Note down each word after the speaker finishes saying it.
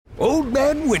Old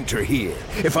Man Winter here.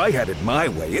 If I had it my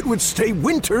way, it would stay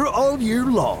winter all year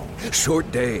long.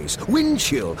 Short days, wind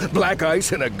chill, black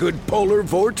ice, and a good polar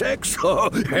vortex.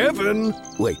 Oh, heaven.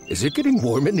 Wait, is it getting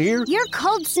warm in here? Your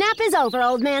cold snap is over,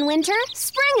 Old Man Winter.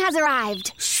 Spring has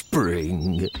arrived.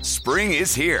 Spring. Spring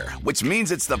is here, which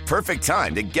means it's the perfect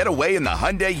time to get away in the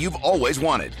Hyundai you've always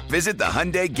wanted. Visit the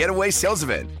Hyundai Getaway Sales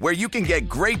Event, where you can get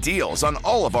great deals on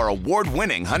all of our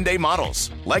award-winning Hyundai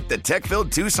models, like the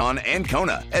tech-filled Tucson and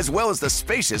Kona, as well as the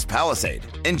spacious Palisade.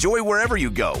 Enjoy wherever you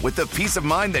go with the peace of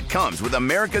mind that comes with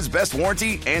America's best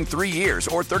warranty and 3 years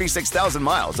or 36,000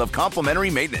 miles of complimentary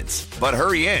maintenance. But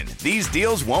hurry in, these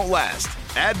deals won't last.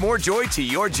 Add more joy to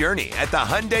your journey at the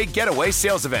Hyundai Getaway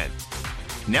Sales Event.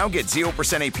 Now get 0%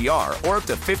 APR or up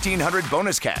to $1,500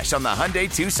 bonus cash on the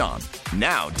Hyundai Tucson.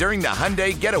 Now, during the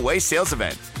Hyundai Getaway Sales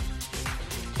Event.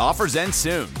 Offers end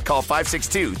soon. Call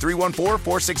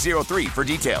 562-314-4603 for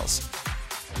details.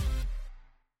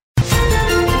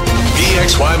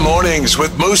 PXY Mornings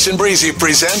with Moose and Breezy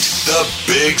present the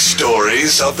big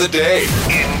stories of the day.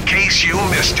 In case you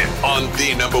missed it, on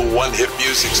the #1 hit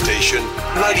music station,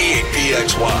 98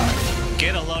 PXY.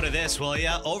 Get a load of this, will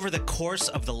ya? Over the course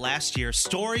of the last year,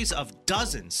 stories of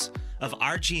dozens of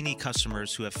RG&E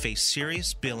customers who have faced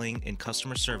serious billing and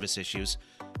customer service issues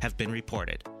have been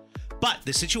reported. But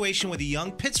the situation with a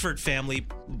young Pittsford family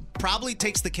probably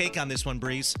takes the cake on this one,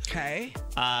 Breeze. Okay.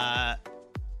 I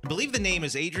believe the name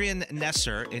is Adrian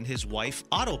Nesser and his wife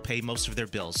auto-pay most of their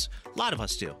bills. A lot of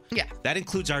us do. Yeah. That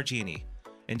includes RG&E.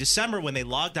 In December, when they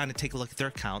logged on to take a look at their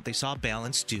account, they saw a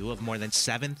balance due of more than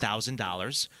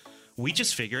 $7,000. We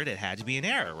just figured it had to be an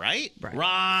error, right?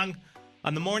 Wrong.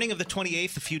 On the morning of the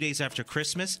 28th, a few days after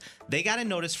Christmas, they got a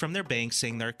notice from their bank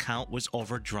saying their account was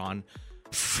overdrawn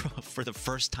for the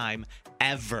first time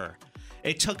ever.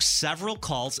 It took several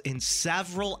calls and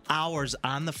several hours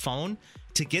on the phone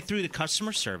to get through to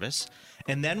customer service.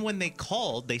 And then when they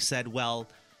called, they said, well,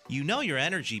 you know your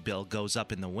energy bill goes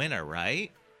up in the winter, right?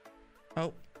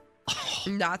 Oh.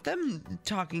 Not them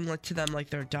talking to them like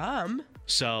they're dumb.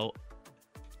 So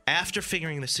after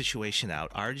figuring the situation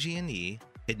out, RG&E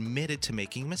admitted to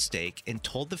making a mistake and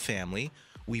told the family,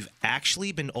 we've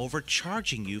actually been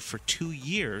overcharging you for 2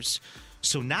 years.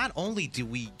 So not only do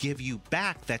we give you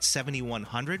back that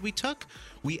 $7,100 we took,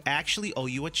 we actually owe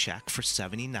you a check for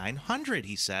 $7,900,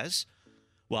 he says.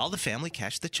 Well, the family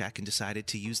cashed the check and decided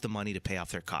to use the money to pay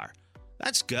off their car.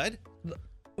 That's good.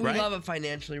 We right? love a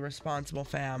financially responsible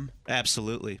fam.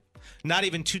 Absolutely. Not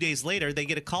even 2 days later, they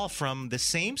get a call from the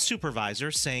same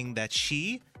supervisor saying that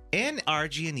she and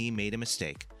RG&E made a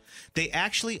mistake. They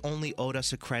actually only owed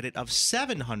us a credit of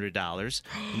 $700,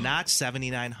 not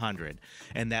 $7,900,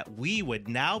 and that we would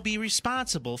now be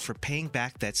responsible for paying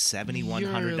back that $7,100.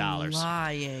 You're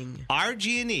lying.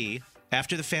 RG&E,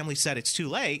 after the family said it's too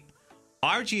late,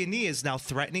 RG&E is now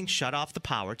threatening to shut off the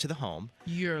power to the home.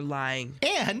 You're lying.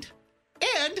 And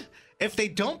if they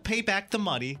don't pay back the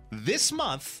money this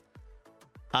month,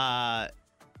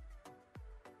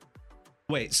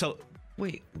 Wait,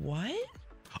 what?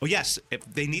 Oh, yes. If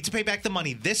they need to pay back the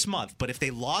money this month, but if they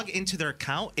log into their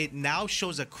account, it now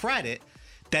shows a credit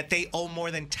that they owe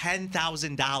more than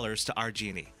 $10,000 to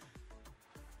RG&E.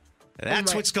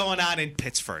 That's what's going on in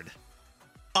Pittsford.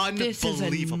 Unbelievable.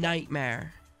 This is a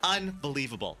nightmare.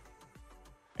 Unbelievable.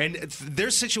 And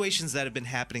there's situations that have been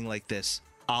happening like this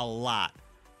a lot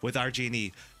with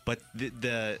RG&E, but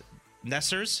the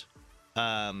Nessers,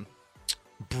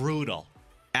 brutal.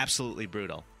 Absolutely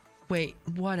brutal. Wait,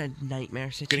 what a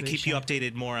nightmare situation. Going to keep you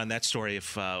updated more on that story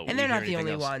if and they're not the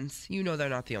only ones. You know they're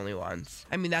not the only ones.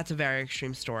 I mean, that's a very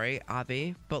extreme story,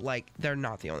 Avi, but, they're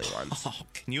not the only ones. Oh,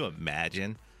 can you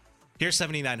imagine? Here's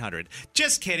 $7,900.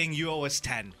 Just kidding. You owe us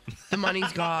 $10,000. The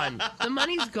money's gone. The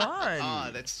money's gone.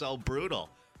 Oh, that's so brutal.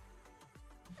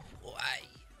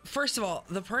 First of all,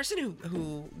 the person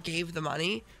who gave the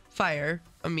money, fire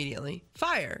immediately.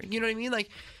 Fire. You know what I mean?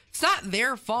 It's not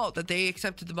their fault that they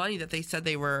accepted the money that they said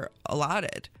they were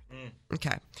allotted.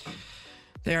 Okay.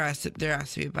 There has to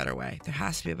be a better way. There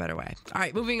has to be a better way. All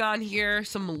right, moving on here.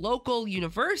 Some local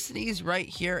universities right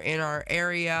here in our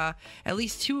area. At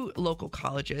least 2 local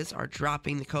colleges are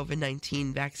dropping the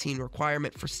COVID-19 vaccine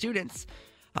requirement for students.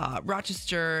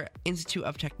 Rochester Institute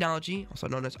of Technology, also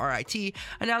known as RIT,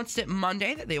 announced it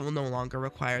Monday that they will no longer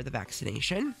require the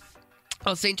vaccination.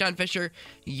 St. John Fisher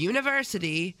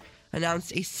University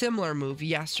announced a similar move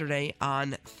yesterday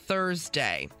on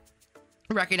Thursday,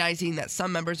 recognizing that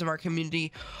some members of our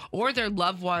community or their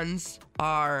loved ones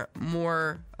are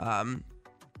more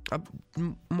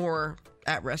more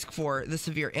at risk for the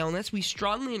severe illness. We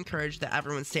strongly encourage that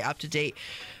everyone stay up to date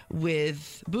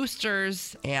with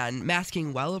boosters and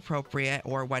masking well appropriate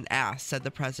or when asked, said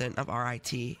the president of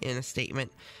RIT in a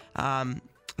statement.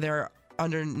 They're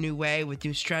under new way with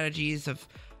new strategies of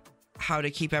how to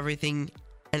keep everything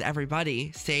and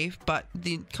everybody safe, but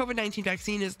the COVID-19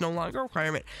 vaccine is no longer a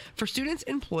requirement for students,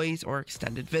 employees, or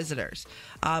extended visitors.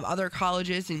 Other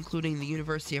colleges, including the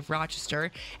University of Rochester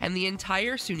and the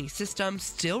entire SUNY system,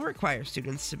 still require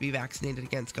students to be vaccinated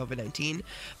against COVID-19,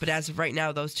 but as of right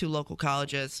now, those two local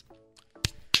colleges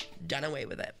done away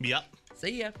with it. Yep.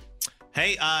 See ya.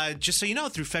 Hey, just so you know,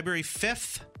 through February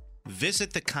 5th,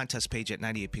 visit the contest page at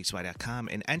 98pxy.com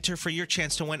and enter for your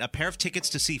chance to win a pair of tickets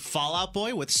to see Fall Out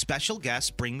Boy with special guests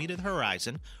Bring Me to the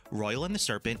Horizon, Royal and the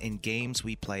Serpent, and games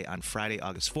we play on Friday,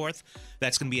 August 4th.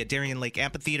 That's going to be at Darien Lake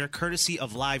Amphitheater, courtesy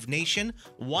of Live Nation.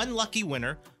 One lucky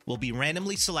winner will be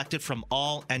randomly selected from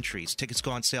all entries. Tickets go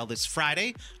on sale this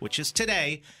Friday, which is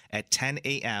today, at 10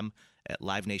 a.m. at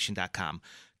livenation.com.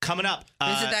 Coming up.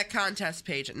 Visit that contest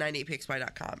page at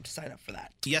 98pxy.com to sign up for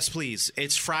that. Yes, please.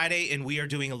 It's Friday, and we are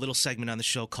doing a little segment on the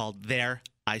show called There,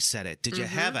 I Said It. Did you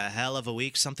have a hell of a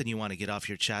week? Something you want to get off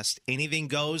your chest? Anything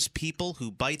goes. People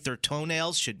who bite their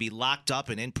toenails should be locked up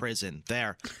and in prison.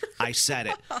 There, I said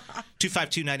it.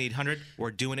 252-9800.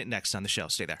 We're doing it next on the show.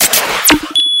 Stay there.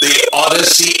 The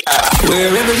Odyssey app.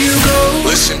 Wherever you go.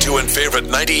 Listen to and favorite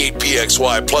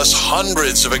 98PXY plus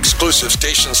hundreds of exclusive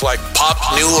stations like Pop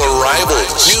New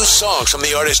Arrivals. New songs from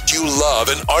the artist you love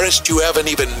and artists you haven't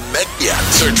even met yet.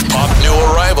 Search Pop New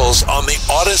Arrivals on the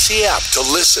Odyssey app to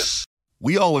listen.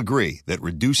 We all agree that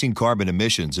reducing carbon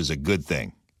emissions is a good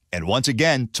thing. And once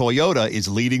again, Toyota is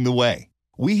leading the way.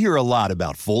 We hear a lot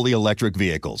about fully electric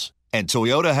vehicles, and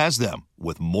Toyota has them,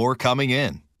 with more coming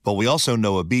in. But we also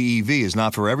know a BEV is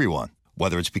not for everyone,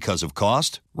 whether it's because of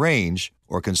cost, range,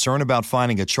 or concern about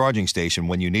finding a charging station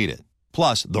when you need it.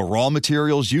 Plus, the raw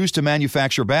materials used to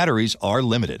manufacture batteries are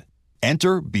limited.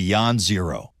 Enter Beyond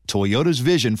Zero, Toyota's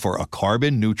vision for a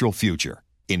carbon-neutral future.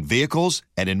 In vehicles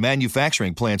and in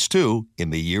manufacturing plants, too,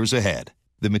 in the years ahead.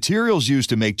 The materials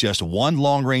used to make just one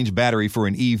long-range battery for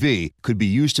an EV could be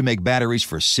used to make batteries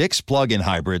for 6 plug-in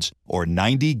hybrids or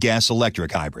 90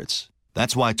 gas-electric hybrids.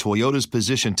 That's why Toyota's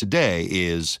position today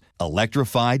is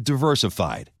electrified,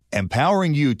 diversified,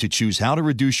 empowering you to choose how to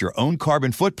reduce your own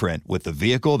carbon footprint with the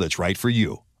vehicle that's right for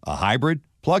you, a hybrid,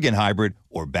 plug-in hybrid,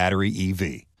 or battery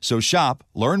EV. So shop,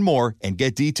 learn more, and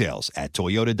get details at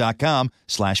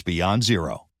toyota.com/beyond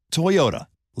zero. Toyota,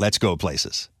 let's go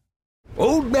places.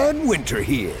 Old Man Winter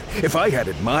here. If I had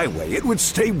it my way, it would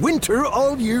stay winter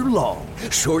all year long.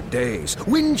 Short days,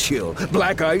 wind chill,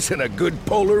 black ice, and a good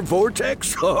polar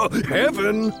vortex. Oh,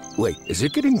 heaven. Wait, is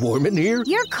it getting warm in here?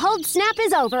 Your cold snap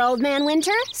is over, Old Man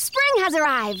Winter. Spring has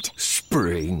arrived.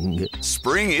 Spring.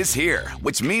 Spring is here,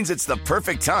 which means it's the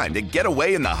perfect time to get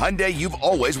away in the Hyundai you've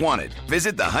always wanted.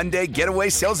 Visit the Hyundai Getaway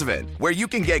Sales Event, where you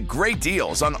can get great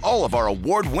deals on all of our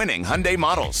award-winning Hyundai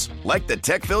models, like the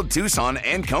tech-filled Tucson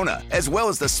and Kona, as well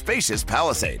as the spacious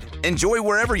Palisade. Enjoy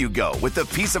wherever you go with the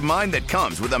peace of mind that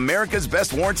comes with America's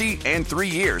best warranty and 3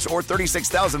 years or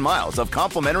 36,000 miles of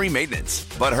complimentary maintenance.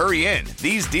 But hurry in,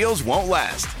 these deals won't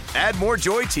last. Add more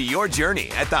joy to your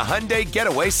journey at the Hyundai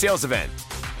Getaway Sales Event.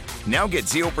 Now get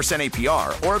 0%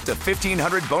 APR or up to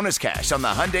 $1,500 bonus cash on the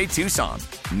Hyundai Tucson.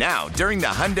 Now, during the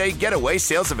Hyundai Getaway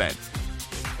Sales Event.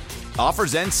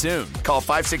 Offers end soon. Call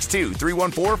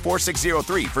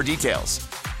 562-314-4603 for details.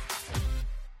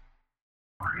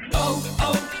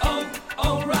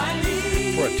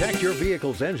 O'Reilly. Protect your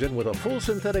vehicle's engine with a full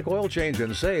synthetic oil change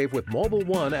and save with Mobil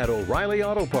 1 at O'Reilly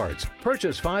Auto Parts.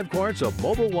 Purchase 5 quarts of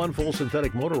Mobil 1 full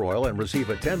synthetic motor oil and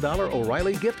receive a $10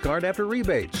 O'Reilly gift card after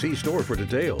rebate. See store for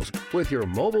details. With your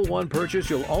Mobil 1 purchase,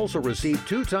 you'll also receive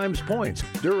 2 times points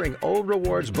during O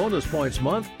Rewards Bonus Points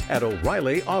Month at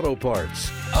O'Reilly Auto Parts.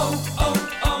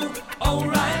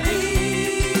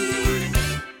 O'Reilly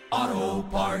Auto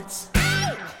Parts.